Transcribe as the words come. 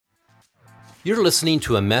You're listening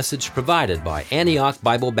to a message provided by Antioch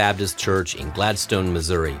Bible Baptist Church in Gladstone,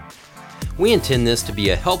 Missouri. We intend this to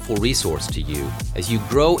be a helpful resource to you as you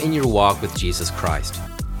grow in your walk with Jesus Christ.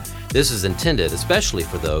 This is intended especially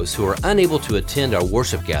for those who are unable to attend our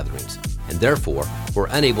worship gatherings and therefore were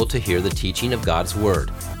unable to hear the teaching of God's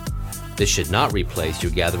Word. This should not replace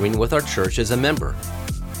your gathering with our church as a member.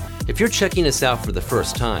 If you're checking us out for the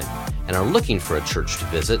first time and are looking for a church to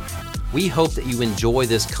visit, we hope that you enjoy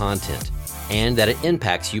this content and that it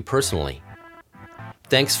impacts you personally.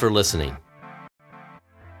 Thanks for listening.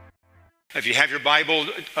 If you have your Bible,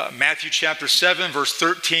 Matthew chapter 7, verse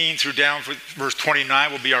 13 through down verse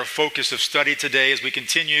 29 will be our focus of study today as we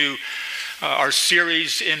continue our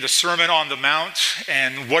series in the Sermon on the Mount.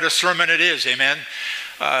 And what a sermon it is, amen,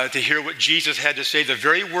 to hear what Jesus had to say, the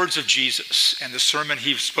very words of Jesus and the sermon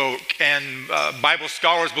he spoke. And Bible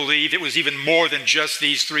scholars believe it was even more than just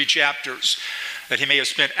these 3 chapters, that he may have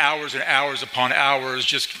spent hours and hours upon hours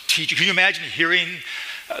just teaching. Can you imagine hearing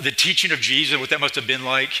the teaching of Jesus, what that must have been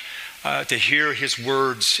like, to hear his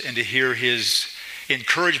words and to hear his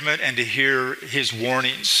encouragement and to hear his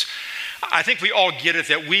warnings? I think we all get it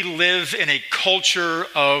that we live in a culture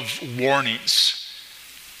of warnings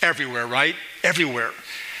everywhere, right? Everywhere.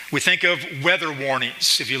 We think of weather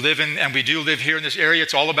warnings. If you live in, and we do live here in this area,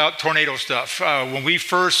 it's all about tornado stuff. When we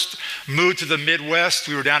first moved to the Midwest,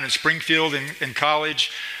 we were down in Springfield in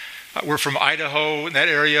college. We're from Idaho, in that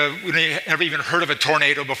area. We never even heard of a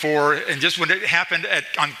tornado before. And just when it happened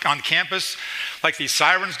on campus, like these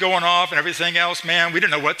sirens going off and everything else, man, we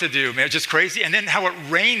didn't know what to do, man. It's just crazy. And then how it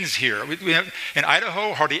rains here. In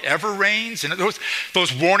Idaho, hardly ever rains. And those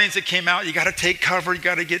warnings that came out, you got to take cover, you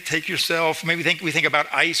got to take yourself. Maybe we think about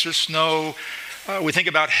ice or snow. We think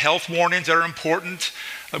about health warnings that are important.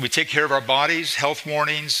 We take care of our bodies, health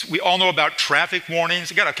warnings. We all know about traffic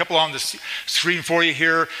warnings. I got a couple on the screen for you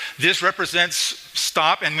here. This represents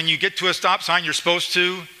stop, and when you get to a stop sign, you're supposed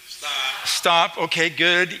to stop. Okay,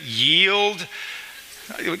 good. Yield.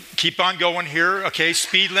 Keep on going here. Okay,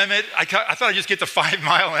 speed limit. I thought I'd just get the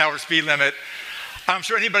 5-mile-an-hour speed limit. I'm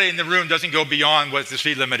sure anybody in the room doesn't go beyond what the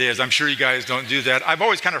speed limit is. I'm sure you guys don't do that. I've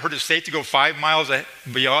always kind of heard it's safe to go 5 miles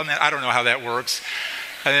beyond that. I don't know how that works.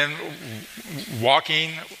 And then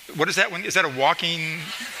walking, what is that one? Is that a walking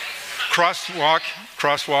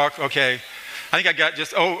crosswalk? Okay. I think I got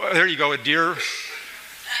there you go, a deer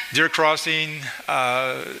crossing,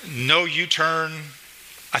 no U-turn.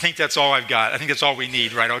 I think that's all I've got. I think that's all we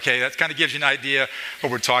need, right? Okay, that kind of gives you an idea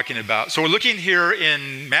what we're talking about. So we're looking here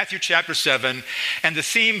in Matthew chapter 7, and the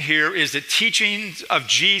theme here is the teaching of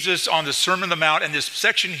Jesus on the Sermon on the Mount, and this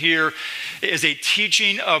section here is a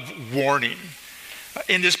teaching of warning.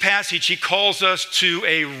 In this passage, he calls us to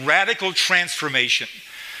a radical transformation,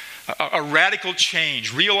 a radical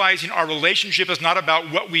change, realizing our relationship is not about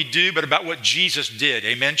what we do, but about what Jesus did.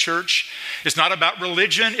 Amen, church? It's not about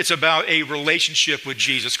religion. It's about a relationship with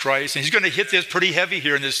Jesus Christ. And he's going to hit this pretty heavy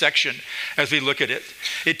here in this section as we look at it.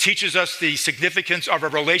 It teaches us the significance of a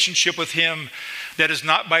relationship with him that is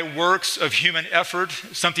not by works of human effort,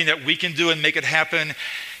 something that we can do and make it happen.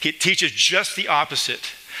 It teaches just the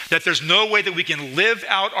opposite. That there's no way that we can live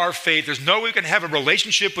out our faith. There's no way we can have a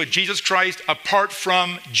relationship with Jesus Christ apart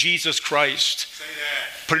from Jesus Christ. Say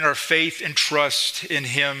that. Putting our faith and trust in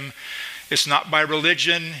him. It's not by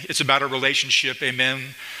religion. It's about a relationship. Amen.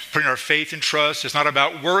 Putting our faith and trust. It's not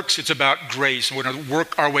about works. It's about grace. And we're going to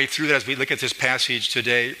work our way through that as we look at this passage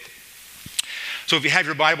today. So if you have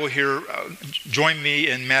your Bible here, join me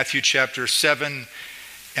in Matthew chapter 7.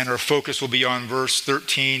 And our focus will be on verse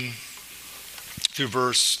 13 through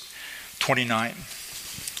verse 29.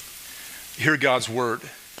 Hear God's word.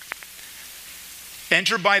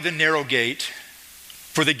 Enter by the narrow gate,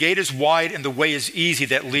 for the gate is wide and the way is easy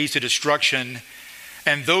that leads to destruction,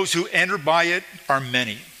 and those who enter by it are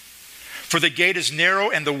many. For the gate is narrow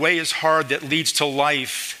and the way is hard that leads to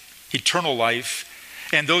life, eternal life,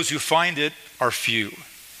 and those who find it are few.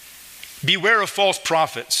 Beware of false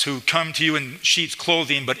prophets who come to you in sheep's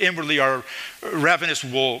clothing, but inwardly are ravenous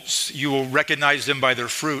wolves. You will recognize them by their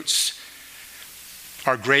fruits.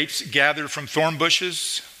 Are grapes gathered from thorn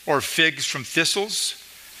bushes or figs from thistles?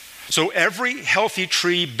 So every healthy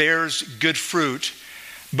tree bears good fruit,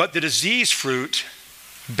 but the diseased fruit,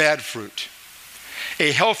 bad fruit.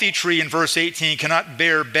 A healthy tree, in verse 18, cannot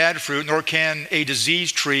bear bad fruit, nor can a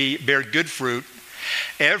diseased tree bear good fruit.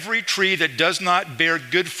 Every tree that does not bear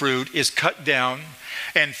good fruit is cut down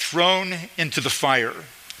and thrown into the fire.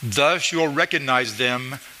 Thus you will recognize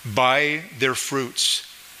them by their fruits.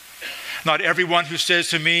 Not everyone who says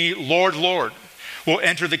to me, Lord, Lord, will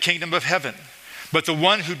enter the kingdom of heaven, but the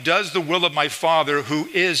one who does the will of my Father who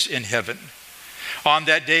is in heaven. On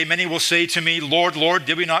that day, many will say to me, Lord, Lord,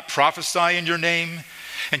 did we not prophesy in your name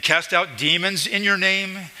and cast out demons in your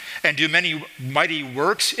name and do many mighty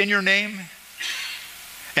works in your name?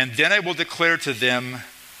 And then I will declare to them,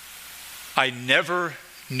 I never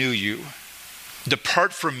knew you.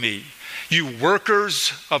 Depart from me, you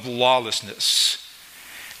workers of lawlessness.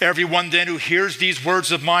 Everyone then who hears these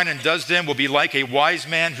words of mine and does them will be like a wise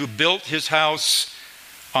man who built his house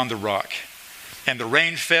on the rock. And the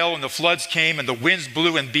rain fell and the floods came and the winds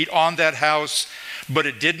blew and beat on that house, but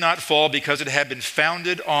it did not fall because it had been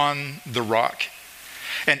founded on the rock.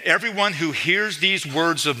 And everyone who hears these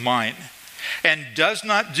words of mine and does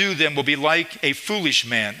not do them will be like a foolish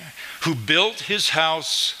man who built his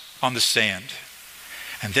house on the sand.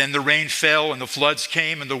 And then the rain fell and the floods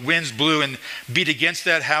came and the winds blew and beat against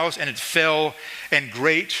that house, and it fell, and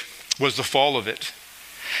great was the fall of it.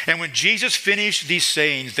 And when Jesus finished these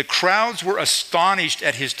sayings, the crowds were astonished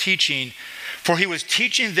at his teaching, for he was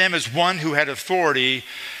teaching them as one who had authority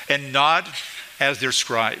and not as their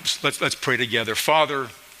scribes. Let's pray together. Father,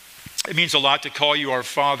 it means a lot to call you our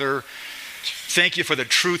Father. Thank you for the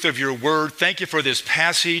truth of your word. Thank you for this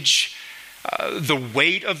passage, the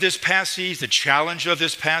weight of this passage, the challenge of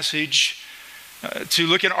this passage. To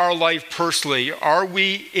look at our life personally.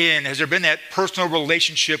 Has there been that personal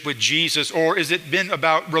relationship with Jesus, or has it been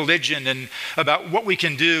about religion and about what we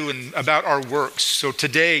can do and about our works? So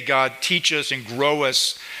today, God, teach us and grow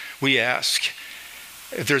us, we ask.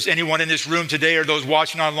 If there's anyone in this room today or those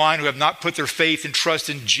watching online who have not put their faith and trust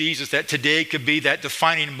in Jesus, that today could be that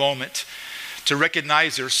defining moment to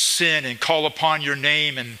recognize their sin and call upon your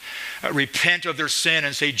name and repent of their sin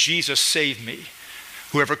and say, Jesus, save me.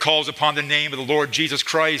 Whoever calls upon the name of the Lord Jesus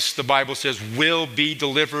Christ, the Bible says, will be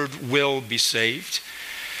delivered, will be saved.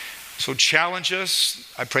 So challenge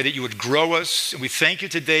us. I pray that you would grow us. And we thank you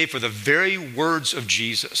today for the very words of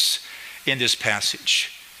Jesus in this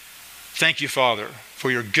passage. Thank you, Father,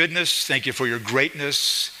 for your goodness. Thank you for your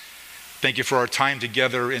greatness. Thank you for our time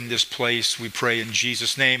together in this place. We pray in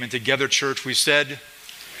Jesus' name. And together, church, we said,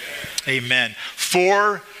 Amen.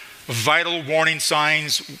 4 vital warning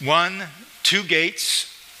signs. 1, 2 gates.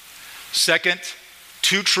 2,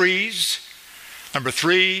 2 trees.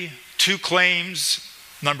 3, 2 claims.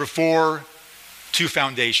 4, 2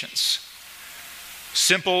 foundations.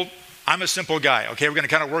 Simple. I'm a simple guy. Okay, we're going to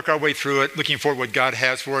kind of work our way through it, looking for what God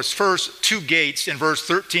has for us. First, 2 gates in verse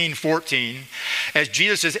 13, 14. As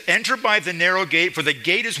Jesus says, enter by the narrow gate, for the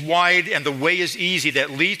gate is wide and the way is easy that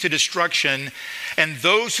leads to destruction, and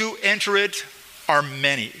those who enter it are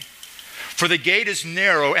many. For the gate is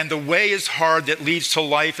narrow and the way is hard that leads to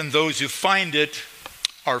life, and those who find it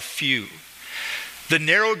are few. The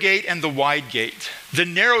narrow gate and the wide gate. The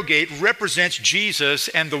narrow gate represents Jesus,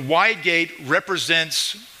 and the wide gate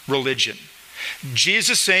represents religion.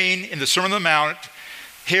 Jesus saying in the Sermon on the Mount,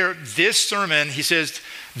 here, this sermon, he says,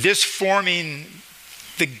 this forming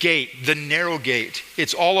the gate, the narrow gate.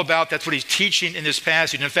 It's all about, that's what he's teaching in this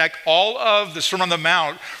passage. In fact, all of the Sermon on the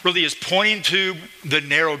Mount really is pointing to the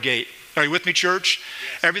narrow gate. Are you with me, church?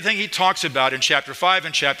 Yes. Everything he talks about in chapter 5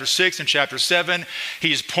 and chapter 6 and chapter 7,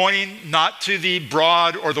 he's pointing not to the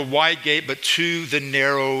broad or the wide gate, but to the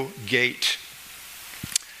narrow gate.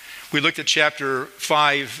 We looked at chapter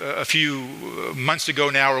 5 a few months ago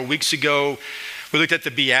now, or weeks ago. We looked at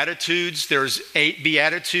the Beatitudes. There's 8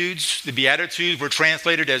 Beatitudes. The Beatitudes were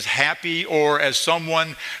translated as happy or as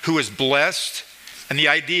someone who is blessed. And the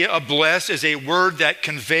idea of blessed is a word that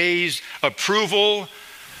conveys approval,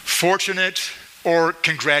 fortunate, or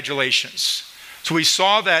congratulations. So we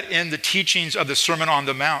saw that in the teachings of the Sermon on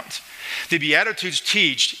the Mount. The Beatitudes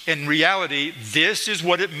teach, in reality, this is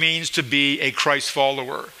what it means to be a Christ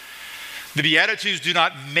follower. The Beatitudes do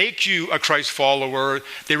not make you a Christ follower.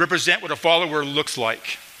 They represent what a follower looks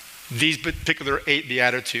like. These particular 8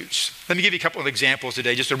 Beatitudes. Let me give you a couple of examples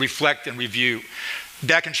today just to reflect and review.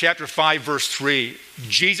 Back in chapter 5, verse 3,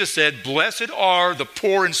 Jesus said, blessed are the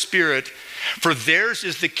poor in spirit, for theirs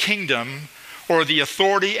is the kingdom, or the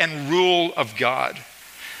authority and rule of God.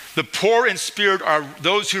 The poor in spirit are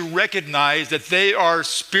those who recognize that they are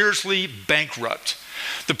spiritually bankrupt.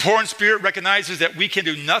 The poor in spirit recognizes that we can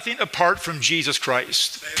do nothing apart from Jesus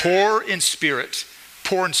Christ. Poor in spirit.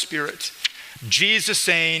 Poor in spirit. Jesus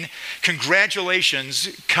saying, congratulations,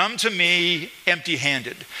 come to me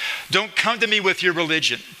empty-handed. Don't come to me with your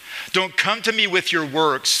religion. Don't come to me with your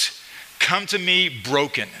works. Come to me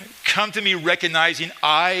broken. Come to me recognizing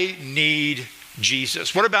I need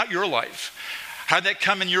Jesus. What about your life? How did that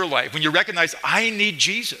come in your life? When you recognize I need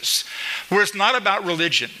Jesus. Where it's not about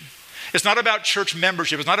religion. It's not about church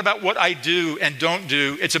membership. It's not about what I do and don't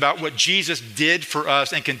do. It's about what Jesus did for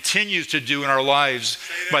us and continues to do in our lives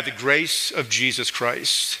by the grace of Jesus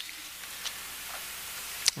Christ.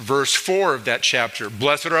 Verse 4 of that chapter,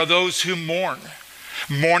 blessed are those who mourn.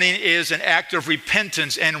 Mourning is an act of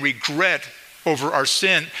repentance and regret over our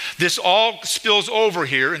sin. This all spills over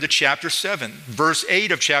here into chapter 7. Verse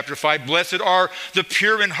 8 of chapter 5, blessed are the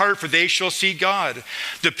pure in heart, for they shall see God.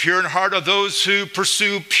 The pure in heart are those who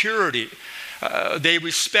pursue purity. They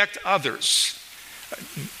respect others.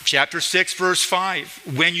 Chapter 6, verse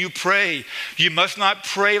 5, when you pray, you must not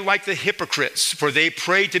pray like the hypocrites, for they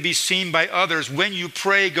pray to be seen by others. When you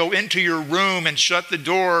pray, go into your room and shut the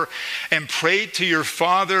door and pray to your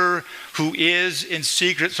Father who is in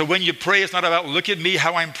secret. So when you pray, it's not about, look at me,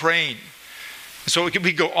 how I'm praying. So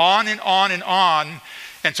we go on and on and on.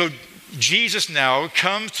 And so Jesus now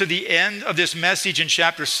comes to the end of this message in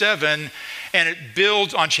chapter 7, and it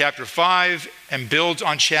builds on chapter 5 and builds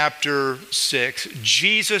on chapter 6.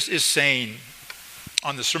 Jesus is saying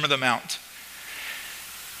on the Sermon on the Mount,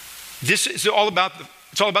 this is all about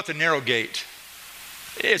the narrow gate.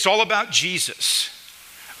 It's all about Jesus.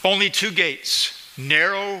 Only two gates,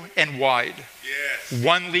 narrow and wide. Yes.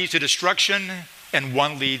 One leads to destruction and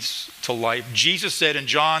one leads to life. Jesus said in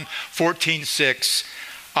John 14:6,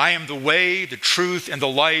 I am the way, the truth, and the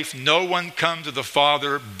life. No one comes to the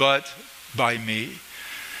Father but by me.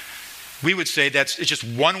 We would say it's just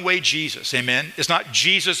one-way Jesus, amen? It's not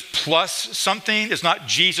Jesus plus something. It's not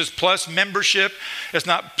Jesus plus membership. It's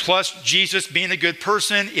not plus Jesus being a good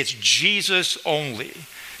person. It's Jesus only.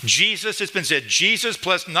 Jesus, it's been said, Jesus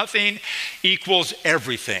plus nothing equals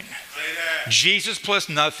everything. Jesus plus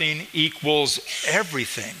nothing equals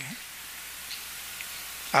everything.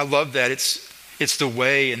 I love that. It's the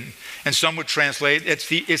way, and some would translate, it's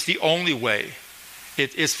the only way.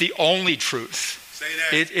 It's the only truth. Say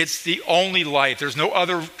that. It's the only life. There's no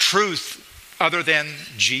other truth other than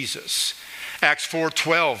Jesus. Acts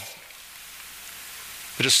 4:12.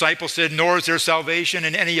 The disciples said, nor is there salvation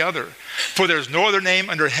in any other, for there's no other name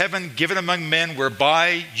under heaven given among men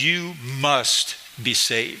whereby you must be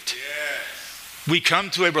saved. Yes. We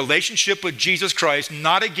come to a relationship with Jesus Christ,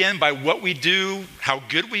 not again by what we do, how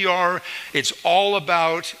good we are. It's all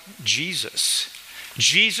about Jesus.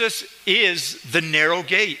 Jesus is the narrow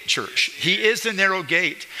gate, church. He is the narrow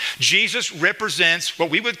gate. Jesus represents what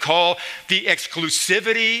we would call the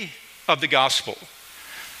exclusivity of the gospel.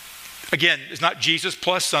 Again, it's not Jesus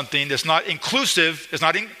plus something. It's not inclusive.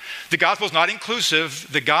 The gospel is not inclusive.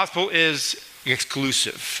 The gospel is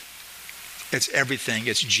exclusive. It's everything.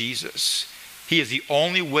 It's Jesus. He is the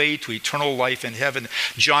only way to eternal life in heaven.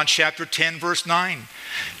 John chapter 10, verse 9.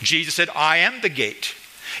 Jesus said, I am the gate.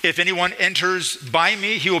 If anyone enters by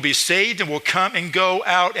me, he will be saved and will come and go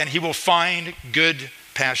out, and he will find good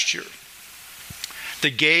pasture.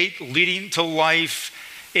 The gate leading to life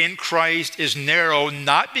in Christ is narrow,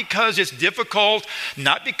 not because it's difficult,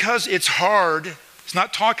 not because it's hard. It's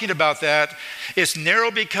not talking about that. It's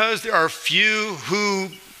narrow because there are few who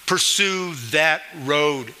pursue that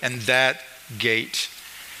road and that gate.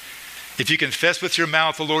 If you confess with your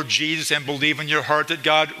mouth the Lord Jesus and believe in your heart that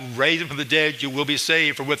God raised him from the dead, you will be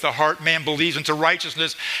saved. For with the heart man believes into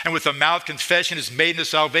righteousness, and with the mouth confession is made into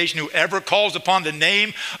salvation. Whoever calls upon the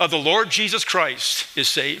name of the Lord Jesus Christ is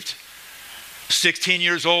saved. 16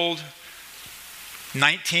 years old,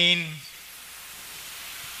 19,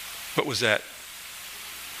 what was that?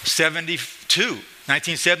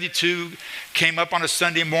 1972, came up on a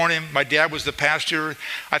Sunday morning. My dad was the pastor.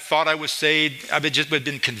 I thought I was saved. I had just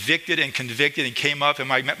been convicted and came up,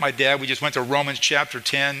 and I met my dad. We just went to Romans chapter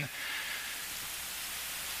 10.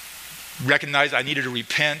 Recognized I needed to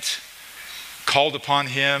repent, called upon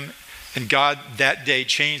him, and God that day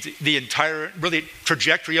changed the entire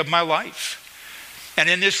trajectory of my life. And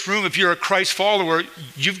in this room, if you're a Christ follower,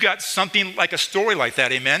 you've got something like a story like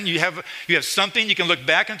that, amen? You have something you can look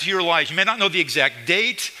back into your life. You may not know the exact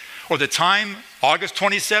date or the time, August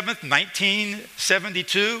 27th,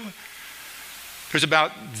 1972. There's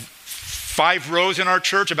about 5 rows in our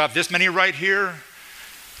church, about this many right here.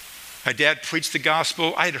 My dad preached the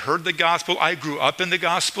gospel. I had heard the gospel. I grew up in the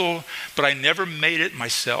gospel, but I never made it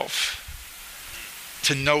myself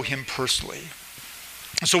to know him personally.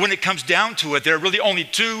 So when it comes down to it, there are really only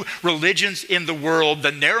 2 religions in the world,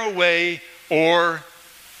 the narrow way or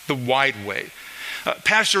the wide way.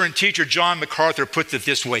 Pastor and teacher John MacArthur puts it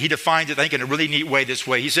this way. He defines it, I think, in a really neat way this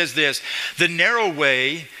way. He says this, the narrow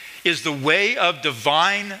way is the way of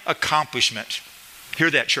divine accomplishment.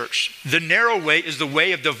 Hear that, church. The narrow way is the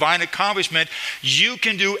way of divine accomplishment. You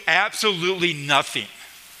can do absolutely nothing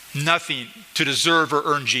nothing to deserve or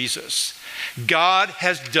earn Jesus. God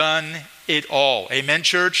has done it all. Amen,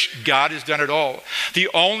 church? God has done it all. The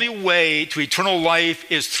only way to eternal life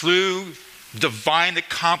is through divine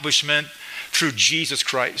accomplishment through Jesus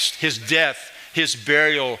Christ, his death, his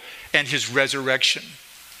burial, and his resurrection.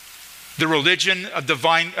 The religion of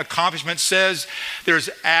divine accomplishment says there's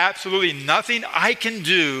absolutely nothing I can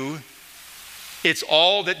do. It's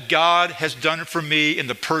all that God has done for me in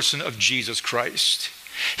the person of Jesus Christ.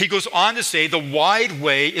 He goes on to say the wide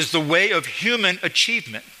way is the way of human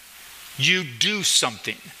achievement. You do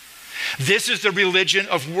something. This is the religion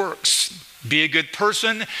of works. Be a good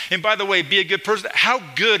person. And by the way, be a good person. How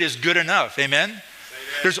good is good enough? Amen?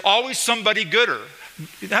 There's always somebody gooder.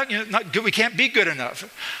 Not good. We can't be good enough.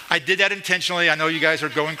 I did that intentionally. I know you guys are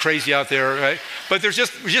going crazy out there, right? But we're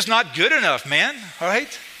just not good enough, man. All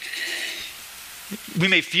right? We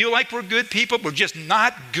may feel like we're good people, but we're just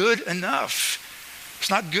not good enough. It's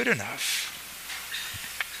not good enough.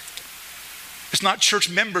 It's not church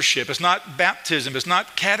membership. It's not baptism. It's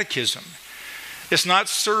not catechism. It's not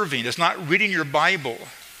serving. It's not reading your Bible.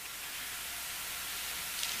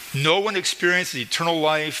 No one experiences eternal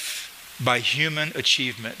life by human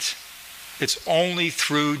achievement. It's only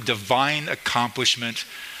through divine accomplishment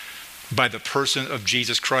by the person of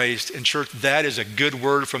Jesus Christ. And church, that is a good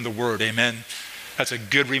word from the Word. Amen. That's a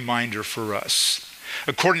good reminder for us.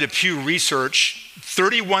 According to Pew Research,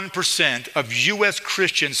 31% of U.S.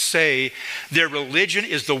 Christians say their religion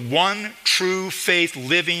is the one true faith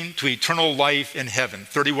living to eternal life in heaven.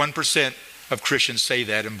 31% of Christians say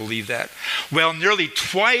that and believe that. Well, nearly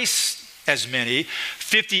twice as many,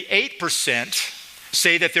 58%,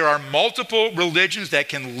 say that there are multiple religions that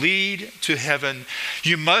can lead to heaven.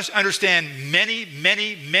 You must understand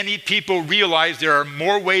many people realize there are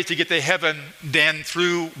more ways to get to heaven than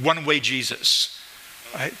through one-way Jesus.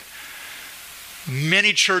 Right?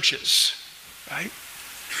 Many churches, right,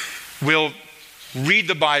 will read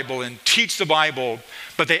the Bible and teach the Bible,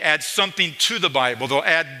 but they add something to the Bible. They'll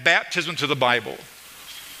add baptism to the Bible.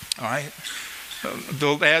 All right?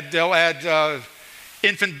 They'll add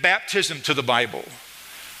infant baptism to the Bible.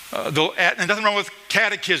 They'll add, and nothing wrong with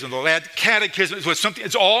catechism. They'll add catechism. So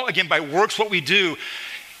it's all, again, by works what we do.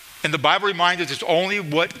 And the Bible reminds us it's only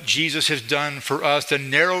what Jesus has done for us. The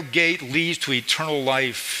narrow gate leads to eternal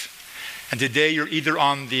life. And today you're either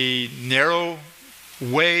on the narrow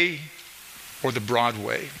way or the broad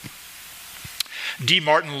way. D.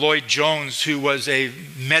 Martin Lloyd-Jones, who was a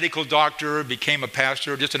medical doctor, became a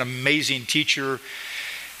pastor, just an amazing teacher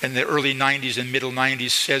in the early 90s and middle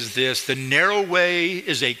 90s, says this: the narrow way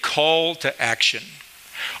is a call to action.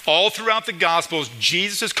 All throughout the Gospels,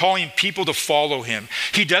 Jesus is calling people to follow him.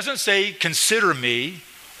 He doesn't say, consider me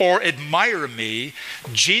or admire me.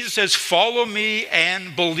 Jesus says, follow me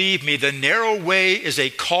and believe me. The narrow way is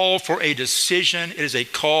a call for a decision. It is a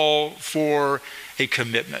call for a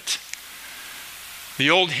commitment. The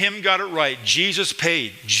old hymn got it right. Jesus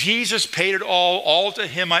paid. Jesus paid it all. All to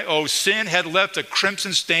him I owe. Sin had left a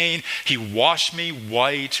crimson stain. He washed me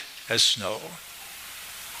white as snow.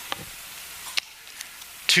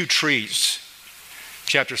 2 Trees,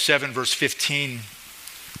 chapter 7, verse 15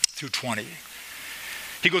 through 20.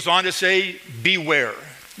 He goes on to say, beware.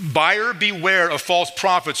 Buyer, beware of false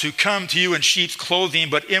prophets who come to you in sheep's clothing,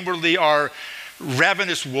 but inwardly are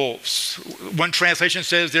ravenous wolves. One translation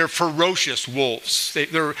says they're ferocious wolves.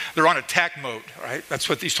 They're on attack mode, right? That's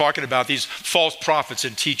what he's talking about, these false prophets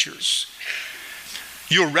and teachers.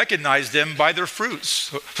 You'll recognize them by their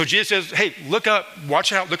fruits. So Jesus says, hey, look up,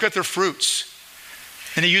 watch out, look at their fruits.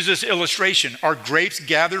 And he uses this illustration. Are grapes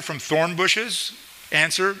gathered from thorn bushes?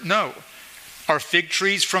 Answer, no. Are fig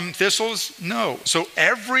trees from thistles? No. So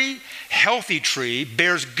every healthy tree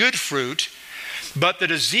bears good fruit, but the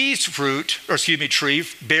diseased tree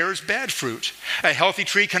bears bad fruit. A healthy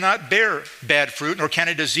tree cannot bear bad fruit, nor can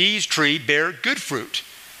a diseased tree bear good fruit.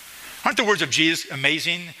 Aren't the words of Jesus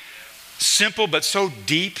amazing? Simple, but so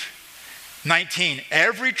deep. 19,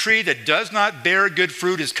 every tree that does not bear good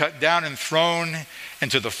fruit is cut down and thrown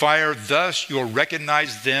into the fire. Thus you'll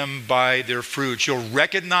recognize them by their fruits. You'll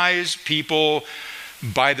recognize people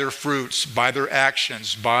by their fruits, by their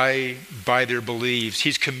actions, by their beliefs.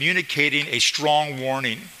 He's communicating a strong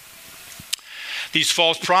warning. These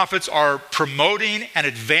false prophets are promoting and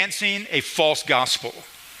advancing a false gospel.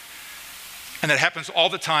 And that happens all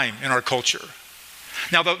the time in our culture.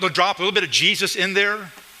 Now they'll drop a little bit of Jesus in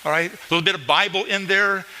there, all right? A little bit of Bible in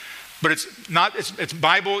there, but it's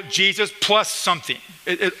Bible, Jesus, plus something.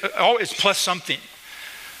 It's plus something.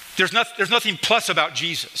 There's nothing plus about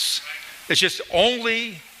Jesus. It's just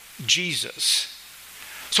only Jesus.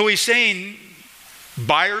 So he's saying,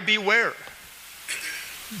 buyer beware.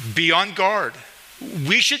 Be on guard.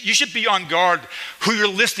 You should be on guard who you're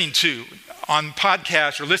listening to on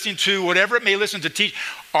podcasts or listening to whatever it may listen to teach.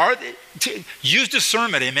 Use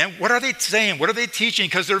discernment, amen. What are they saying? What are they teaching?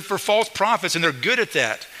 Because they're for false prophets and they're good at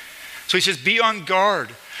that. So he says, be on guard.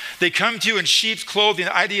 They come to you in sheep's clothing.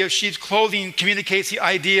 The idea of sheep's clothing communicates the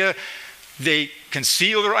idea they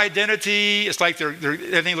conceal their identity. It's like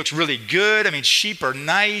everything looks really good. I mean, sheep are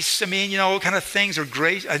nice. I mean, kind of things are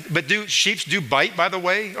great. But sheep do bite, by the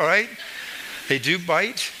way, all right? They do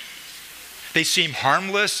bite. They seem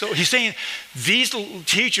harmless. So he's saying these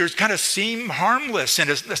teachers kind of seem harmless, and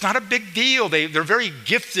it's not a big deal. They're very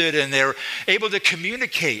gifted, and they're able to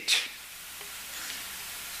communicate.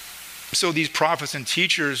 So these prophets and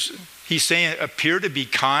teachers, he's saying, appear to be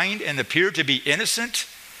kind and appear to be innocent,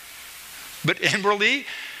 but inwardly,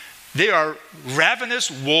 they are ravenous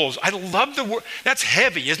wolves. I love the word. That's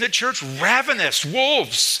heavy, isn't it, church? Ravenous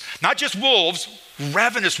wolves. Not just wolves,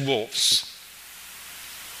 ravenous wolves.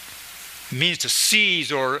 It means to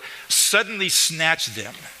seize or suddenly snatch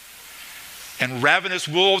them. And ravenous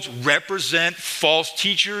wolves represent false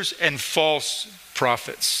teachers and false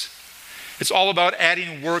prophets. It's all about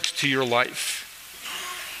adding works to your life.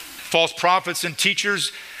 False prophets and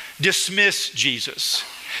teachers dismiss Jesus.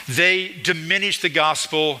 They diminish the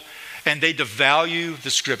gospel and they devalue the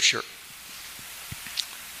scripture.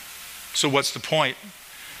 So what's the point?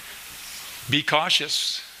 Be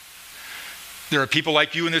cautious. There are people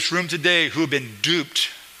like you in this room today who have been duped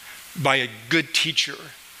by a good teacher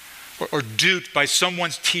or duped by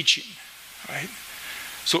someone's teaching, right?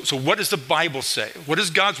 So what does the Bible say? What does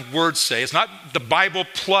God's word say? It's not the Bible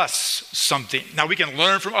plus something. Now we can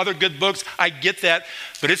learn from other good books. I get that,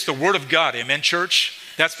 but it's the word of God. Amen, church?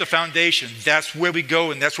 That's the foundation. That's where we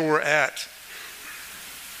go, and that's where we're at.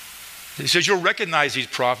 He says you'll recognize these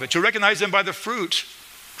prophets. You'll recognize them by the fruit.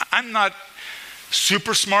 I'm not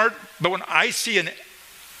super smart, but when I see an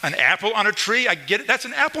apple on a tree, I get it. That's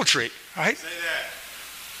an apple tree, right? Say that.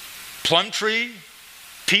 Plum tree,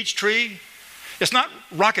 peach tree. It's not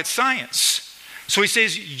rocket science. So he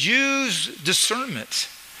says, use discernment.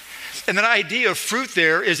 And that idea of fruit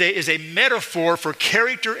there is a metaphor for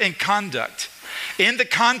character and conduct. In the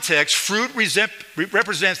context, fruit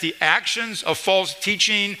represents the actions of false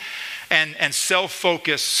teaching and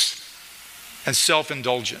self-focus and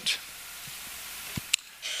self-indulgent.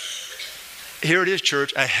 Here it is,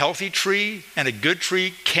 church. A healthy tree and a good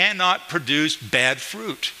tree cannot produce bad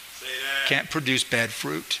fruit. Say that. Can't produce bad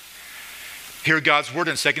fruit. Hear God's word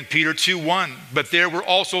in 2 Peter 2:1. But there were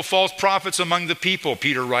also false prophets among the people,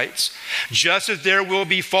 Peter writes. Just as there will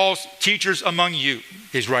be false teachers among you,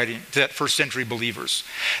 he's writing to that first century believers.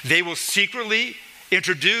 They will secretly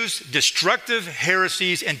introduce destructive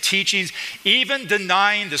heresies and teachings, even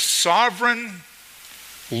denying the sovereign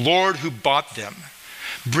Lord who bought them,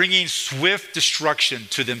 bringing swift destruction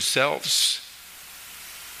to themselves.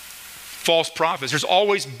 False prophets. There's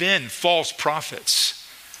always been false prophets.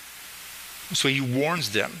 So he warns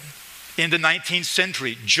them. In the 19th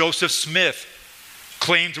century, Joseph Smith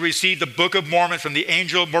claimed to receive the Book of Mormon from the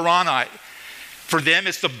angel Moroni. For them,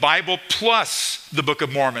 it's the Bible plus the Book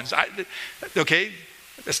of Mormon. Okay,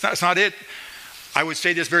 that's not it. I would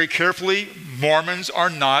say this very carefully. Mormons are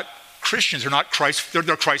not Christians. They're not Christ. They're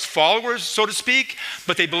Christ followers, so to speak,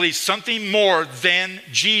 but they believe something more than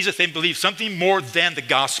Jesus. They believe something more than the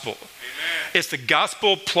gospel. Amen. It's the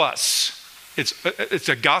gospel plus. It's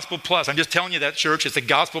a gospel plus. I'm just telling you that, church. It's a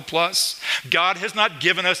gospel plus. God has not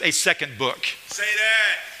given us a second book. Say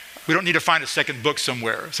that. We don't need to find a second book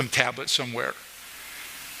somewhere, some tablet somewhere.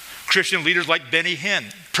 Christian leaders like Benny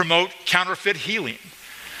Hinn promote counterfeit healing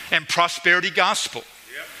and prosperity gospel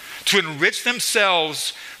to enrich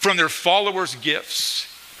themselves from their followers' gifts.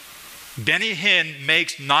 Benny Hinn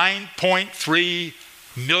makes $9.3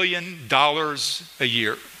 million a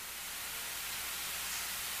year.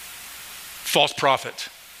 False prophet.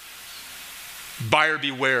 Buyer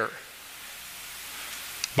beware.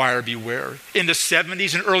 Buyer beware. In the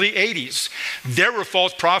 70s and early 80s, there were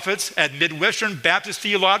false prophets at Midwestern Baptist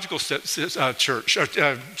Theological Church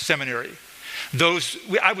Seminary.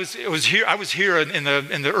 I was here in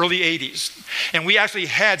the early 80s, and we actually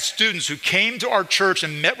had students who came to our church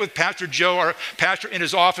and met with Pastor Joe, our pastor, in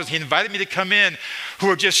his office. He invited me to come in, who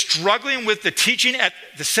were just struggling with the teaching at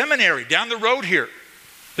the seminary down the road here.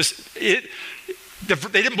 They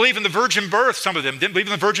didn't believe in the virgin birth. Some of them didn't believe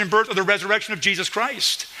in the virgin birth or the resurrection of Jesus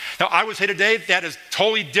Christ. Now, I would say today that is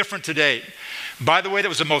totally different today. By the way, that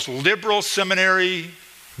was the most liberal seminary,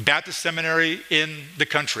 Baptist seminary in the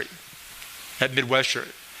country at Midwestern.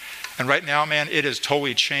 And right now, man, it is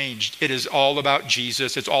totally changed. It is all about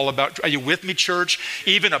Jesus. It's all about, are you with me, church?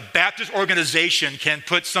 Even a Baptist organization can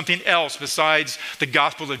put something else besides the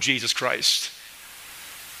gospel of Jesus Christ.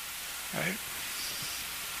 Right?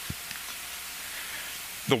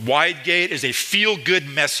 The wide gate is a feel-good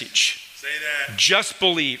message. Say that. Just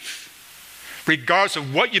believe. Regardless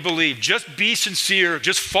of what you believe, just be sincere.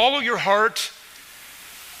 Just follow your heart.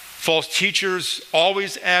 False teachers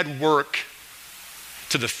always add work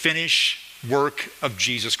to the finished work of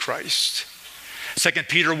Jesus Christ. 2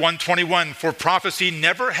 Peter 1:21, for prophecy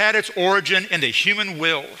never had its origin in the human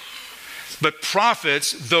will, but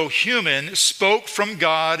prophets, though human, spoke from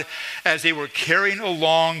God as they were carried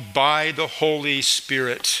along by the Holy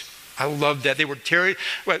Spirit. I love that. They were carried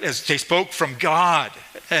as they spoke from God,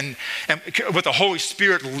 and what the Holy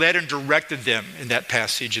Spirit led and directed them in that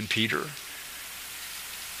passage in Peter.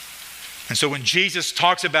 And so when Jesus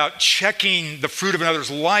talks about checking the fruit of another's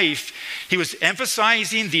life, he was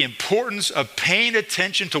emphasizing the importance of paying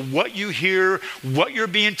attention to what you hear, what you're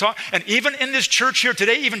being taught. And even in this church here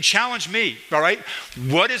today, even challenge me, all right?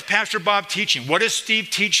 What is Pastor Bob teaching? What is Steve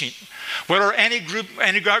teaching? What are any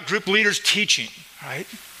group leaders teaching, right?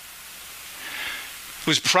 It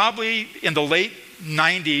was probably in the late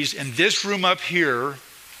 90s in this room up here,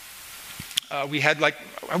 we had like,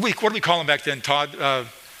 what do we call them back then, Todd?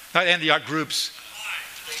 Not Antioch groups.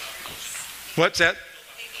 What's that?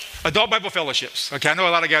 Adult Bible fellowships. Okay, I know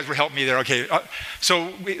a lot of guys were helping me there. Okay,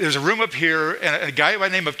 there's a room up here, and a guy by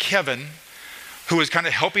the name of Kevin, who was kind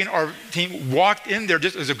of helping our team, walked in there.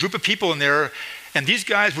 There's a group of people in there, and these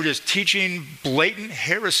guys were just teaching blatant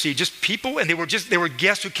heresy. Just people, and they were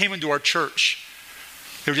guests who came into our church.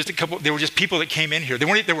 They were just people that came in here. They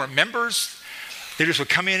weren't members. They just would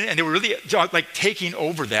come in, and they were really like taking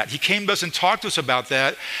over that. He came to us and talked to us about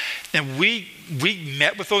that. And we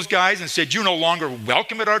met with those guys and said, you're no longer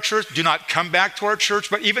welcome at our church. Do not come back to our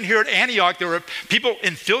church. But even here at Antioch, there were people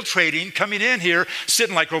infiltrating, coming in here,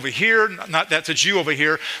 sitting like over here. Not that's a Jew over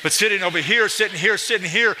here, but sitting over here, sitting here, sitting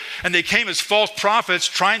here. And they came as false prophets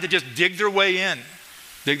trying to just dig their way in.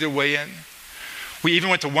 We even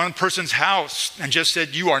went to one person's house and just said,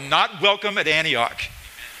 you are not welcome at Antioch.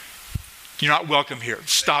 You're not welcome here.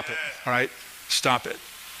 Stop it, all right? Stop it.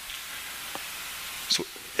 So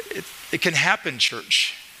it can happen,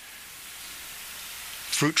 church.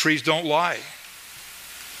 Fruit trees don't lie.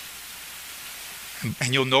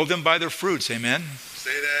 And you'll know them by their fruits, amen? Say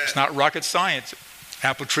that. It's not rocket science.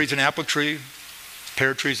 Apple tree's an apple tree.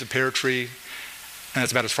 Pear tree's a pear tree. And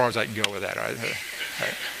that's about as far as I can go with that, all right? All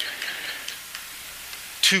right.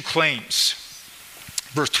 2 claims.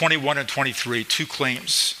 Verse 21 and 23, 2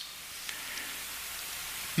 claims.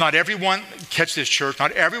 Not everyone, catch this, church,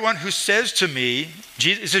 not everyone who says to me,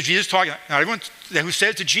 this is Jesus talking, not everyone who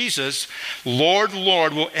says to Jesus, Lord,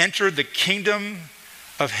 Lord, will enter the kingdom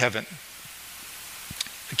of heaven.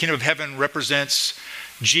 The kingdom of heaven represents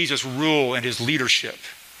Jesus' rule and his leadership.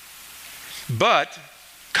 But,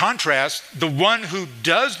 contrast, the one who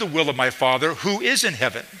does the will of my Father who is in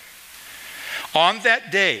heaven. On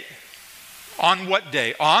that day, on what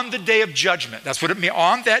day? On the day of judgment. That's what it means.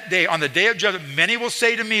 On that day, on the day of judgment, many will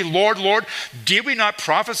say to me, Lord, Lord, did we not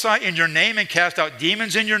prophesy in your name and cast out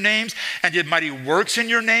demons in your names and did mighty works in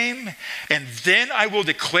your name? And then I will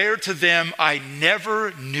declare to them, I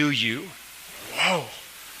never knew you. Whoa.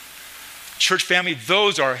 Church family,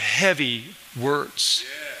 those are heavy words.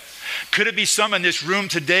 Yes. Could it be some in this room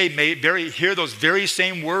today may hear those very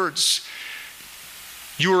same words?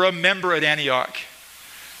 You were a member at Antioch.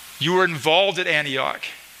 You were involved at Antioch.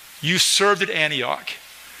 You served at Antioch.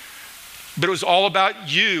 But it was all about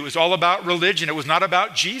you. It was all about religion. It was not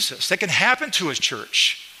about Jesus. That can happen to us,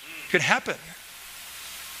 church. It can happen.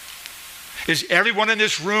 Is everyone in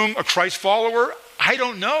this room a Christ follower? I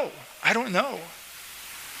don't know.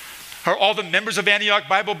 Are all the members of Antioch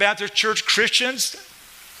Bible Baptist Church Christians?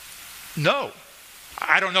 No.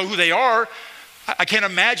 I don't know who they are. I can't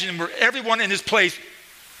imagine where everyone in this place,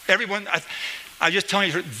 I'm just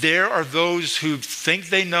telling you, there are those who think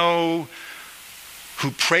they know, who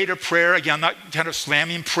pray to prayer. Again, I'm not kind of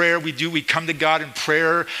slamming prayer. We come to God in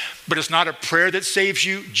prayer, but it's not a prayer that saves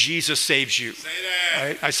you. Jesus saves you. Say that.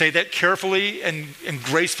 Right? I say that carefully and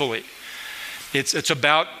gracefully. It's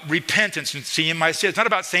about repentance and seeing my sin. It's not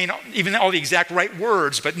about saying even all the exact right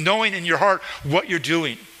words, but knowing in your heart what you're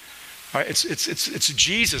doing. Right? It's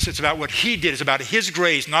Jesus. It's about what he did. It's about his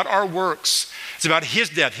grace, not our works. It's about his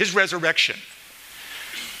death, his resurrection.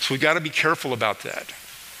 So we've got to be careful about that.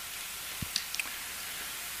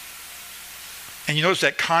 And you notice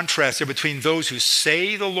that contrast there between those who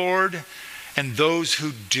say the Lord and those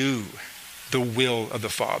who do the will of the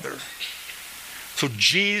Father. So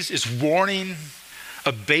Jesus is warning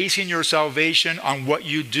of basing your salvation on what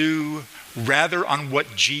you do rather on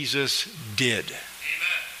what Jesus did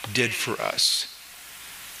for us.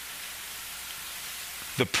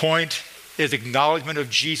 The point is acknowledgement of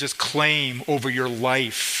Jesus' claim over your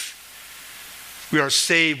life. We are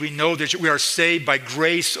saved. We know that we are saved by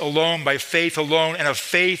grace alone, by faith alone, and a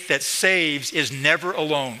faith that saves is never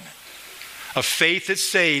alone. A faith that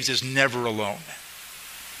saves is never alone.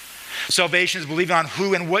 Salvation is believing on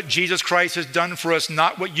who and what Jesus Christ has done for us,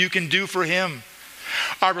 not what you can do for him.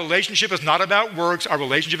 Our relationship is not about works. Our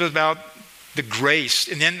relationship is about the grace.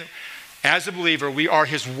 And then as a believer, we are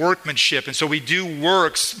his workmanship. And so we do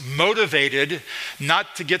works motivated,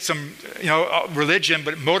 not to get some religion,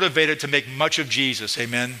 but motivated to make much of Jesus.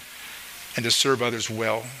 Amen. And to serve others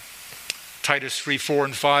well. Titus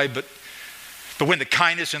 3:4-5. But when the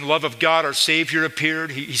kindness and love of God, our Savior,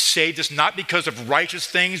 appeared, he saved us not because of righteous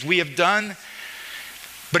things we have done,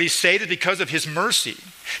 but he saved us because of his mercy.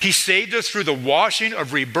 He saved us through the washing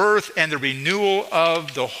of rebirth and the renewal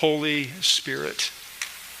of the Holy Spirit.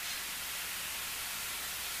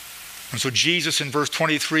 And so Jesus in verse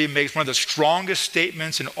 23 makes one of the strongest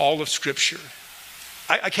statements in all of Scripture.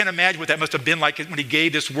 I can't imagine what that must have been like when he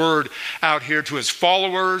gave this word out here to his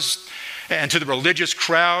followers and to the religious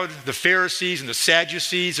crowd, the Pharisees and the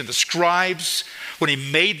Sadducees and the scribes. When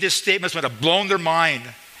he made this statement, it must have blown their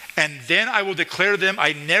mind. And then I will declare to them,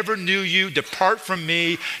 I never knew you. Depart from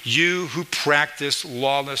me, you who practice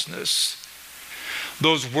lawlessness.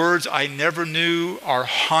 Those words, I never knew, are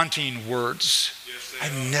haunting words. Yes,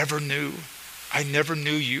 I never knew. I never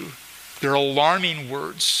knew you. They're alarming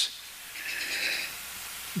words.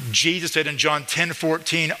 Jesus said in John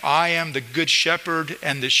 10:14, I am the good shepherd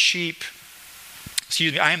and the sheep.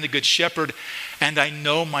 I am the good shepherd and I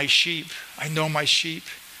know my sheep. I know my sheep.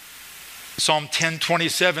 Psalm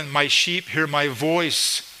 10:27, my sheep hear my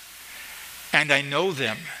voice and I know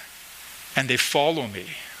them and they follow me.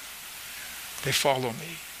 They follow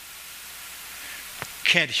me.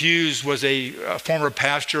 Kent Hughes was a former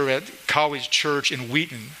pastor at College Church in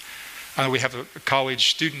Wheaton. We have a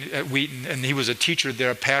college student at Wheaton, and he was a teacher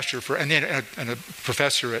there, a pastor and a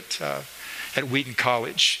professor at Wheaton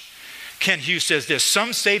College. Kent Hughes says this: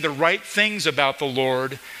 some say the right things about the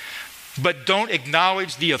Lord, but don't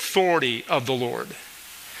acknowledge the authority of the Lord.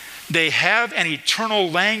 They have an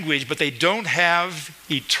eternal language, but they don't have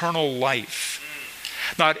eternal life.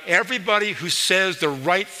 Not everybody who says the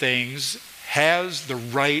right things has the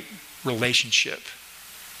right relationship.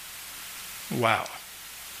 Wow.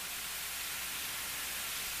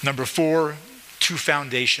 Number 4, two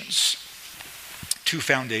foundations. Two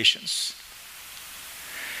foundations.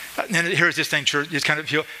 And then here's this thing, church. It's kind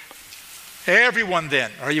of everyone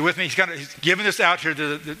then. Are you with me? He's giving this out here,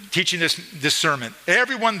 teaching this sermon.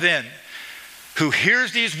 Everyone then who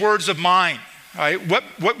hears these words of mine. Right?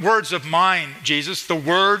 What words of mine, Jesus? The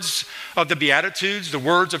words of the Beatitudes, the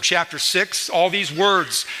words of chapter 6. All these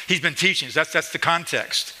words he's been teaching. That's the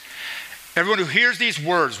context. Everyone who hears these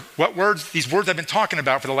words, what words? These words I've been talking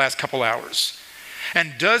about for the last couple hours,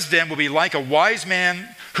 and does them will be like a wise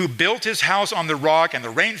man who built his house on the rock, and the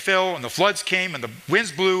rain fell, and the floods came, and the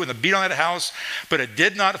winds blew, and the beat on that house, but it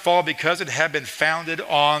did not fall because it had been founded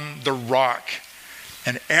on the rock.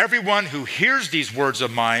 And everyone who hears these words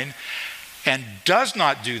of mine and does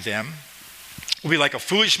not do them will be like a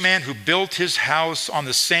foolish man who built his house on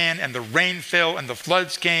the sand, and the rain fell, and the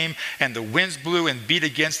floods came, and the winds blew and beat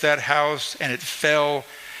against that house, and it fell,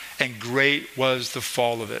 and great was the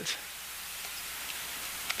fall of it.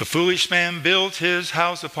 The foolish man built his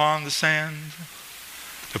house upon the sand.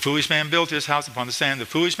 The foolish man built his house upon the sand. The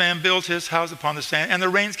foolish man built his house upon the sand, and the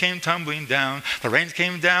rains came tumbling down. The rains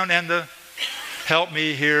came down, and the help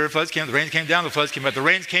me here. Floods came, the rains came down, the floods came up. The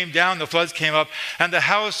rains came down, the floods came up, and the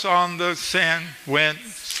house on the sand went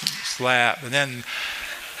slap. And then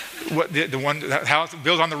the house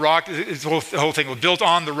built on the rock, the whole thing was built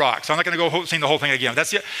on the rock. So I'm not going to go sing the whole thing again.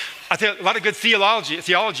 That's it. I think a lot of good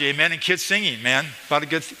theology, amen, and kids singing, man. A lot of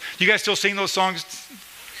good. You guys still sing those songs?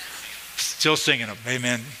 Still singing them,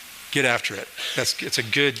 amen. Get after it. It's a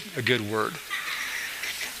good word.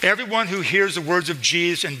 Everyone who hears the words of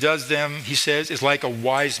Jesus and does them, he says, is like a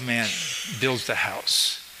wise man builds the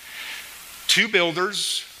house. Two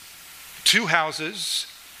builders, two houses.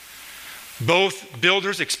 Both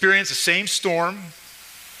builders experience the same storm.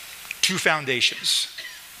 Two foundations.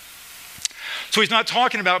 So he's not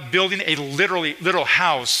talking about building a literal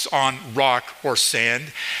house on rock or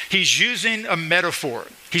sand. He's using a metaphor.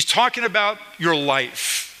 He's talking about your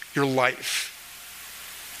life. Your life.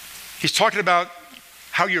 He's talking about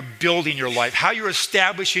how you're building your life, how you're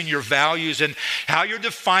establishing your values, and how you're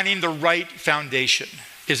defining the right foundation.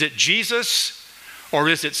 Is it Jesus or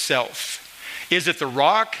is it self? Is it the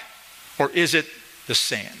rock or is it the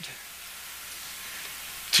sand?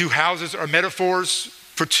 Two houses are metaphors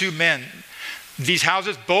for two men. These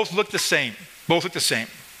houses both look the same. Both look the same.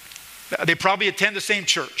 They probably attend the same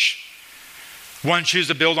church. One chooses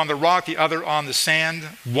to build on the rock, the other on the sand.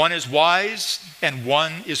 One is wise and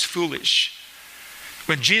one is foolish.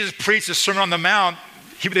 When Jesus preached the Sermon on the Mount,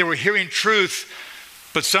 they were hearing truth,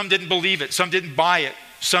 but some didn't believe it. Some didn't buy it.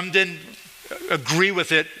 Some didn't agree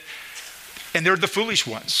with it. And they're the foolish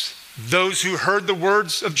ones. Those who heard the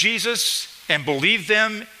words of Jesus and believed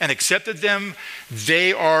them and accepted them,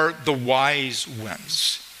 they are the wise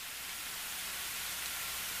ones.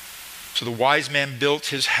 So the wise man built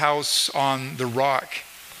his house on the rock.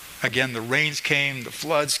 Again, the rains came, the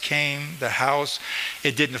floods came, the house,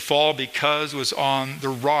 it didn't fall because it was on the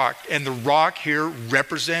rock. And the rock here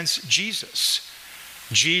represents Jesus.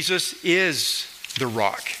 Jesus is the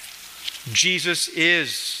rock. Jesus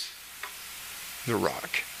is the rock.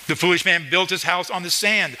 The foolish man built his house on the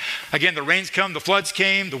sand. Again, the rains come, the floods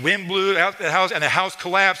came, the wind blew out the house, and the house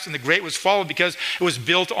collapsed, and the grate was followed because it was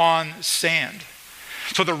built on sand.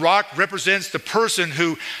 So the rock represents the person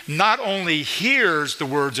who not only hears the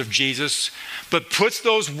words of Jesus, but puts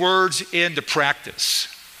those words into practice.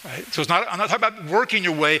 Right? So I'm not talking about working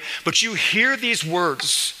your way, but you hear these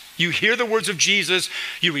words. You hear the words of Jesus,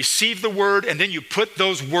 you receive the word, and then you put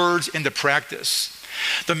those words into practice.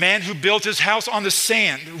 The man who built his house on the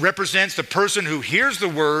sand represents the person who hears the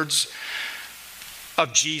words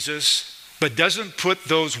of Jesus, but doesn't put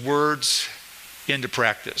those words into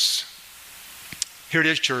practice. Here it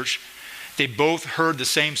is, church. They both heard the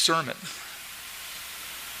same sermon,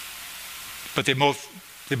 but they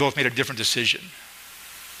both made a different decision.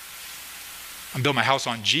 I'm building my house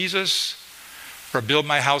on Jesus, or build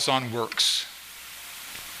my house on works.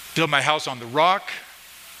 Build my house on the rock,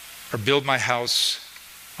 or build my house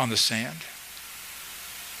on the sand.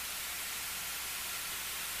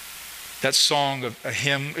 That song of a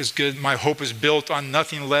hymn is good. My hope is built on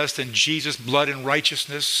nothing less than Jesus' blood and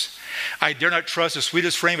righteousness. I dare not trust the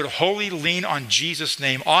sweetest frame, but wholly lean on Jesus'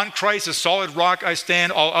 name. On Christ, the solid rock I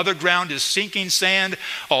stand. All other ground is sinking sand.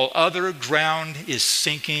 All other ground is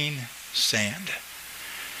sinking sand.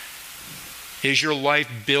 Is your life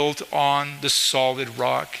built on the solid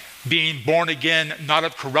rock? Being born again, not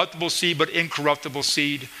of corruptible seed, but incorruptible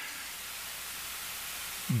seed.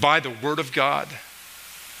 By the word of God.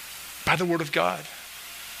 By the word of God.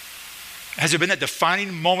 Has there been that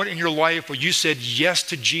defining moment in your life where you said yes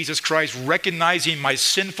to Jesus Christ, recognizing my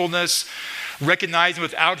sinfulness, recognizing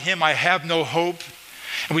without him I have no hope?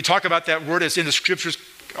 And we talk about that word as in the scriptures,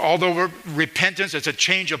 although repentance, it's a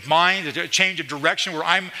change of mind, it's a change of direction where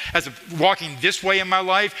I'm walking this way in my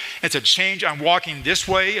life. It's a change, I'm walking this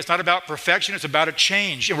way. It's not about perfection, it's about a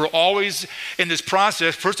change. And we're always in this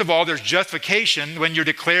process. First of all, there's justification when you're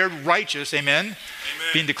declared righteous, amen? Amen.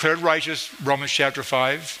 Being declared righteous, Romans chapter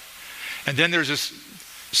 5. And then there's this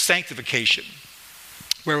sanctification,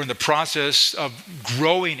 where we're in the process of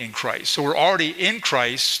growing in Christ. So we're already in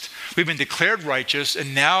Christ, we've been declared righteous,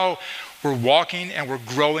 and now we're walking and we're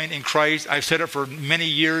growing in Christ. I've said it for many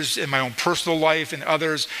years in my own personal life and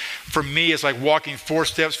others. For me, it's like walking 4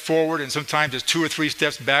 steps forward, and sometimes it's 2 or 3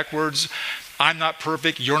 steps backwards. I'm not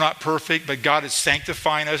perfect, you're not perfect, but God is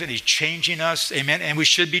sanctifying us and he's changing us, amen? And we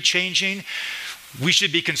should be changing. We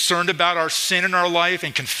should be concerned about our sin in our life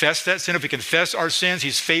and confess that sin. If we confess our sins,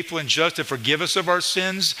 he's faithful and just to forgive us of our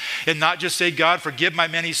sins, and not just say, God, forgive my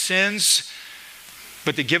many sins,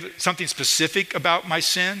 but to give something specific about my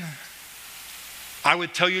sin. I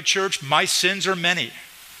would tell you, church, my sins are many.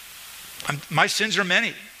 My sins are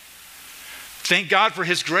many. Thank God for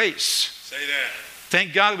his grace. Say that.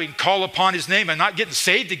 Thank God that we can call upon his name and not getting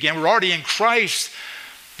saved again. We're already in Christ.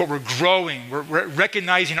 But we're growing. We're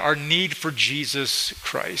recognizing our need for Jesus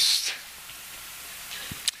Christ.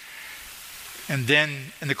 And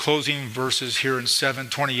then in the closing verses here in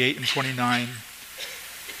 7:28 and 29.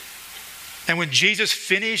 And when Jesus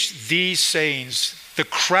finished these sayings, the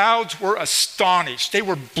crowds were astonished. They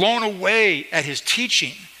were blown away at his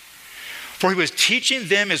teaching. For he was teaching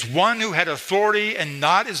them as one who had authority and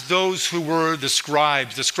not as those who were the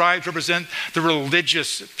scribes. The scribes represent the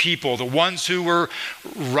religious people, the ones who were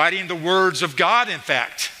writing the words of God, in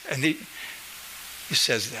fact. And he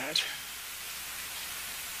says that.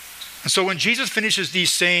 And so when Jesus finishes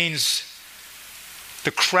these sayings, the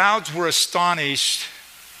crowds were astonished.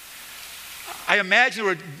 I imagine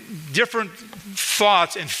there were different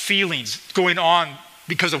thoughts and feelings going on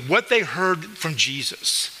because of what they heard from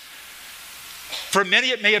Jesus. For many,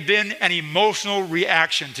 it may have been an emotional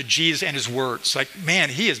reaction to Jesus and his words. Like, man,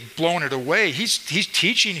 he is blowing it away. He's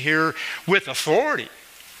teaching here with authority.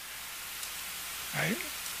 Right?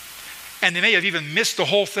 And they may have even missed the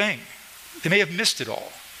whole thing. They may have missed it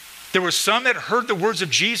all. There were some that heard the words of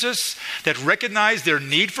Jesus that recognized their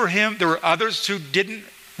need for him. There were others who didn't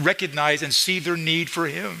recognize and see their need for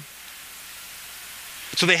him.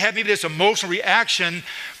 So they had maybe this emotional reaction,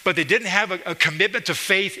 but they didn't have a commitment to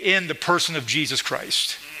faith in the person of Jesus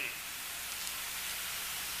Christ.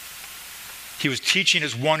 He was teaching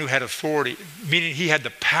as one who had authority, meaning he had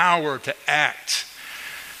the power to act.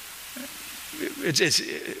 It's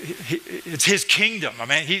his kingdom. I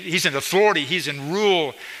mean, he's in authority, he's in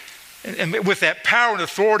rule. And with that power and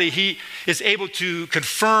authority, he is able to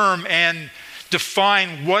confirm and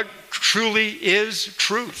define what truly is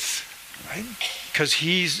truth, right? Because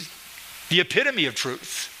he's the epitome of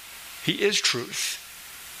truth. He is truth.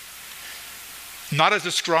 Not as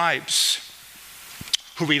the scribes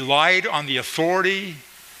who relied on the authority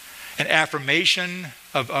and affirmation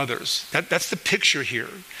of others. That's the picture here.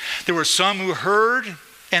 There were some who heard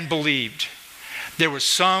and believed. There were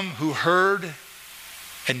some who heard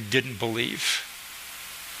and didn't believe.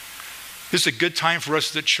 This is a good time for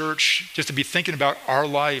us as a church just to be thinking about our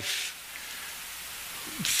life.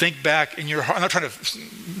 Think back in your heart. I'm not trying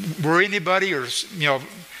to worry anybody or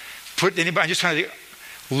put anybody. I'm just trying to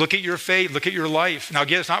look at your faith, look at your life. Now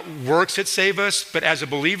again, it's not works that save us, but as a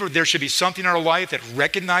believer, there should be something in our life that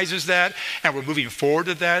recognizes that, and we're moving forward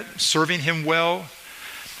to that, serving him well.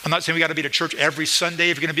 I'm not saying we got to be at church every Sunday.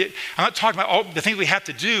 If you're going to be, I'm not talking about all the things we have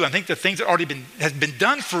to do. I think the things that has been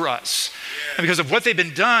done for us, and because of what they've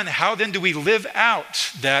been done, how then do we live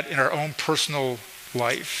out that in our own personal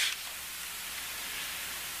life?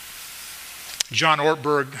 John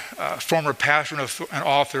Ortberg, former pastor and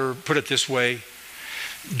author, put it this way: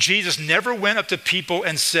 Jesus never went up to people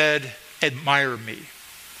and said, "Admire me."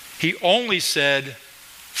 He only said,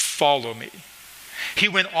 "Follow me." He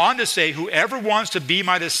went on to say, "Whoever wants to be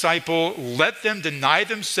my disciple, let them deny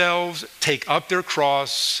themselves, take up their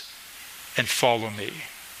cross, and follow me."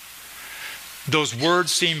 Those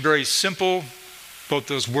words seem very simple, but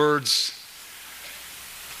those words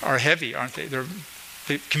are heavy, aren't they?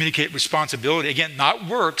 They communicate responsibility. Again, not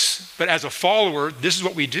works, but as a follower, this is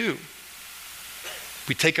what we do.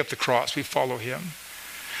 We take up the cross, we follow him.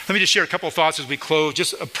 Let me just share a couple of thoughts as we close,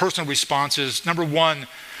 just personal responses. Number one,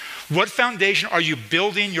 what foundation are you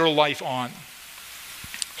building your life on?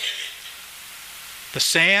 The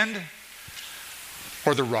sand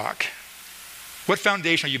or the rock? What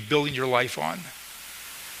foundation are you building your life on?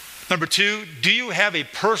 Number two, do you have a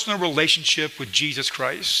personal relationship with Jesus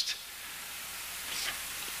Christ?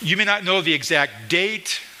 You may not know the exact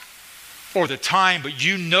date or the time, but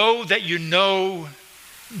you know that you know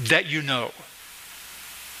that you know.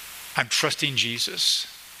 I'm trusting Jesus.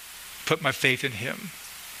 Put my faith in him.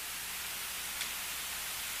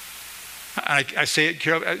 I say it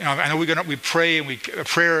carefully. I know we pray, and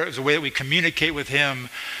prayer is a way that we communicate with him.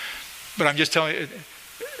 But I'm just telling you,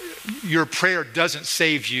 your prayer doesn't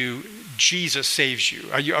save you. Jesus saves you.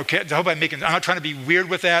 Are you okay? I hope I'm not trying to be weird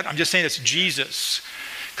with that. I'm just saying it's Jesus.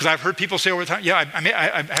 Because I've heard people say over time, yeah,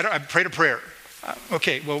 I prayed a prayer.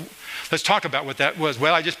 Okay, well, let's talk about what that was.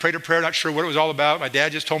 Well, I just prayed a prayer, not sure what it was all about. My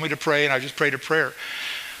dad just told me to pray, and I just prayed a prayer.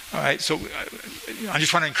 All right, so I'm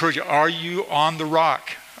just trying to encourage you. Are you on the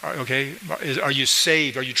rock? Okay, are you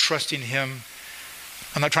saved? Are you trusting him?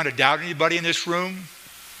 I'm not trying to doubt anybody in this room.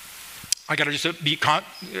 I got to just be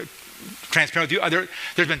transparent with you.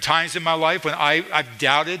 There's been times in my life when I've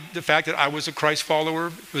doubted the fact that I was a Christ follower.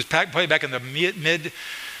 It was probably back in the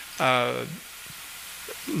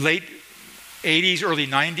late 80s, early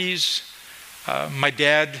 90s. My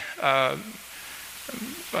dad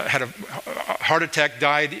had a heart attack,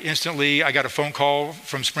 died instantly. I got a phone call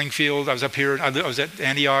from Springfield. I was up here. I was at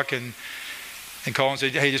Antioch, and called and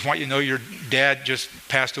said, "Hey, just want you to know your dad just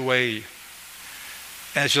passed away."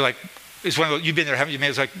 And it's just like, it's one of those, you've been there, haven't you?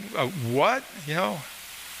 It's like, what? You know?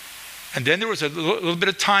 And then there was a little bit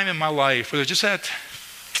of time in my life where there was just that,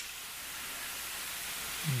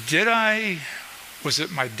 was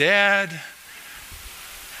it my dad?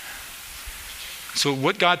 So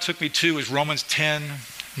what God took me to is Romans 10,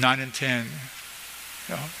 9 and 10.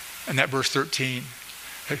 And that verse 13.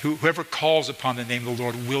 Whoever calls upon the name of the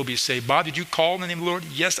Lord will be saved. Bob, did you call on the name of the Lord?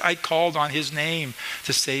 Yes, I called on his name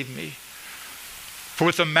to save me. For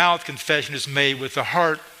with the mouth confession is made, with the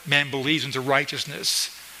heart man believes into righteousness.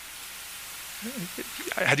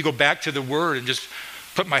 I had to go back to the word and just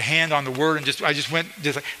put my hand on the word and I just went,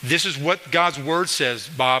 this is what God's word says,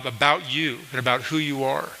 Bob, about you and about who you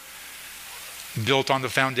are. built on the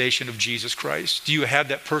foundation of Jesus Christ? Do you have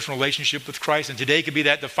that personal relationship with Christ? And today could be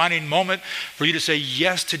that defining moment for you to say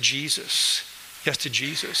yes to Jesus. Yes to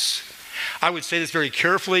Jesus. I would say this very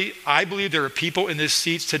carefully. I believe there are people in these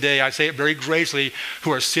seats today, I say it very gracefully,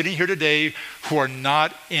 who are sitting here today who are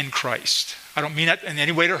not in Christ. I don't mean that in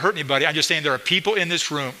any way to hurt anybody. I'm just saying there are people in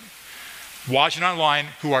this room watching online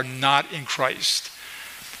who are not in Christ.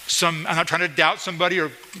 I'm not trying to doubt somebody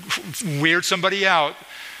or weird somebody out,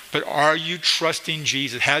 but are you trusting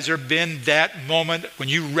Jesus? Has there been that moment when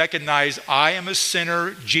you recognize I am a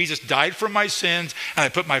sinner, Jesus died for my sins, and I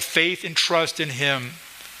put my faith and trust in him?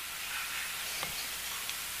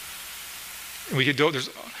 And we could do it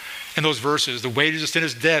in those verses. The wages of sin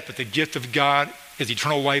is death, but the gift of God is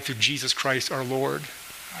eternal life through Jesus Christ our Lord.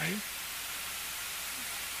 Right?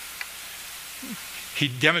 He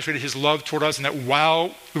demonstrated his love toward us, and that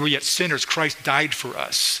while we were yet sinners, Christ died for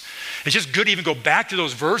us. It's just good to even go back to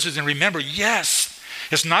those verses and remember, yes,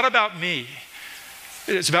 it's not about me.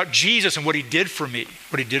 It's about Jesus and what he did for me,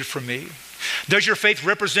 Does your faith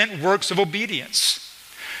represent works of obedience?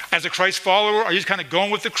 As a Christ follower, are you just kind of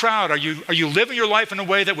going with the crowd? Are you living your life in a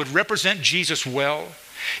way that would represent Jesus well?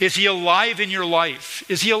 Is he alive in your life?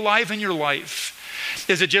 Is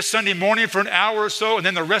it just Sunday morning for an hour or so, and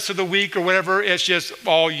then the rest of the week or whatever, it's just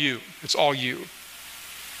all you? It's all you.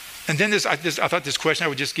 And then I thought this question I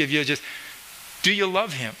would just give you, do you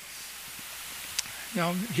love him? You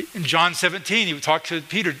know, in John 17, he would talk to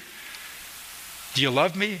Peter. Do you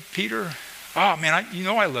love me, Peter? Oh man,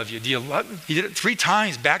 I love you. Do you love me? He did it 3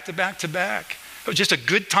 times, back to back to back. It was just a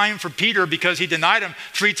good time for Peter because he denied him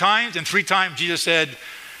 3 times, and 3 times Jesus said,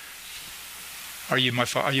 Are you my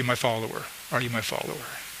follower? Are you my follower?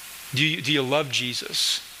 Do you love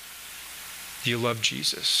Jesus? Do you love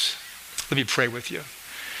Jesus? Let me pray with you.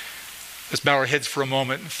 Let's bow our heads for a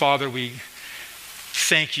moment. Father, we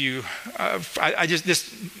thank you.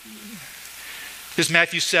 This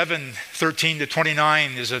Matthew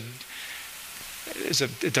 7:13-29 it's a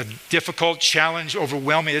difficult challenge,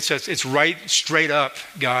 overwhelming. It's right straight up,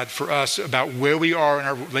 God, for us about where we are in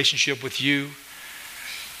our relationship with you.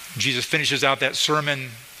 Jesus finishes out that sermon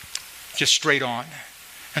just straight on.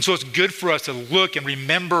 And so it's good for us to look and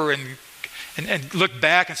remember and look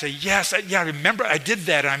back and say, yes, I remember I did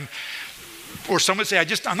that. Or someone say,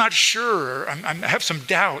 I'm not sure. I have some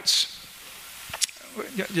doubts.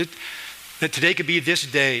 That today could be this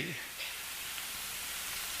day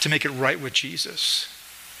to make it right with Jesus,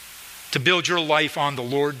 to build your life on the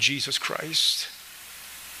Lord Jesus Christ.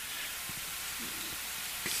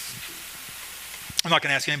 I'm not going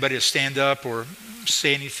to ask anybody to stand up or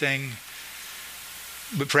say anything,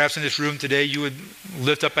 but perhaps in this room today you would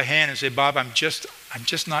lift up a hand and say, Bob, I'm just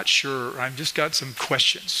not sure. I've just got some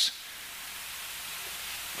questions.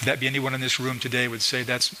 Would that be anyone in this room today would say,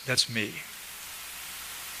 that's me?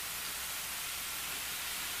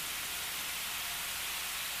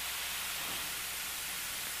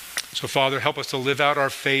 So Father, help us to live out our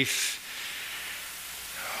faith.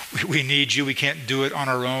 We need you. We can't do it on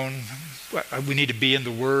our own. We need to be in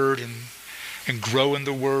the Word and grow in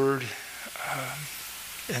the Word.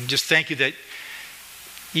 And just thank you that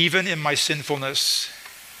even in my sinfulness,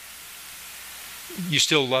 you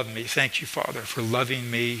still love me. Thank you, Father, for loving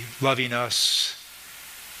me, loving us.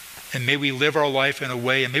 And may we live our life in a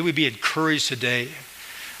way, and may we be encouraged today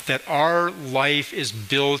that our life is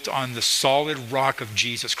built on the solid rock of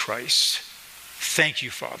Jesus Christ. Thank you,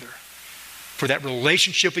 Father, for that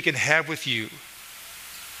relationship we can have with you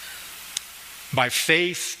by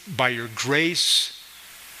faith, by your grace,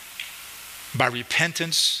 by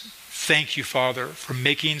repentance. Thank you, Father, for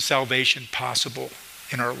making salvation possible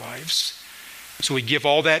in our lives. So we give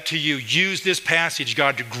all that to you. Use this passage,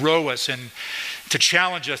 God, to grow us and to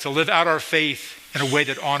challenge us to live out our faith in a way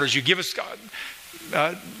that honors you. Give us, God,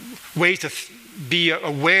 ways to be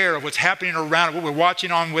aware of what's happening around, what we're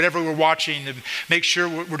watching on, whatever we're watching, to make sure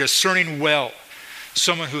we're discerning well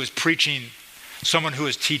someone who is preaching, someone who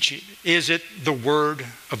is teaching. Is it the Word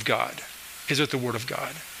of God? Is it the Word of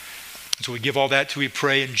God? So we give all that to, we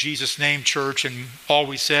pray in Jesus' name, church, and all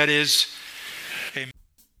we said is, amen.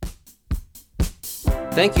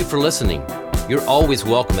 Thank you for listening. You're always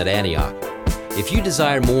welcome at Antioch. If you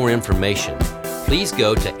desire more information, please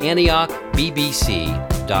go to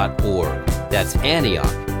AntiochBBC.org. That's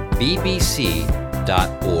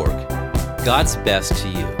AntiochBBC.org. God's best to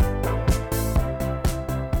you.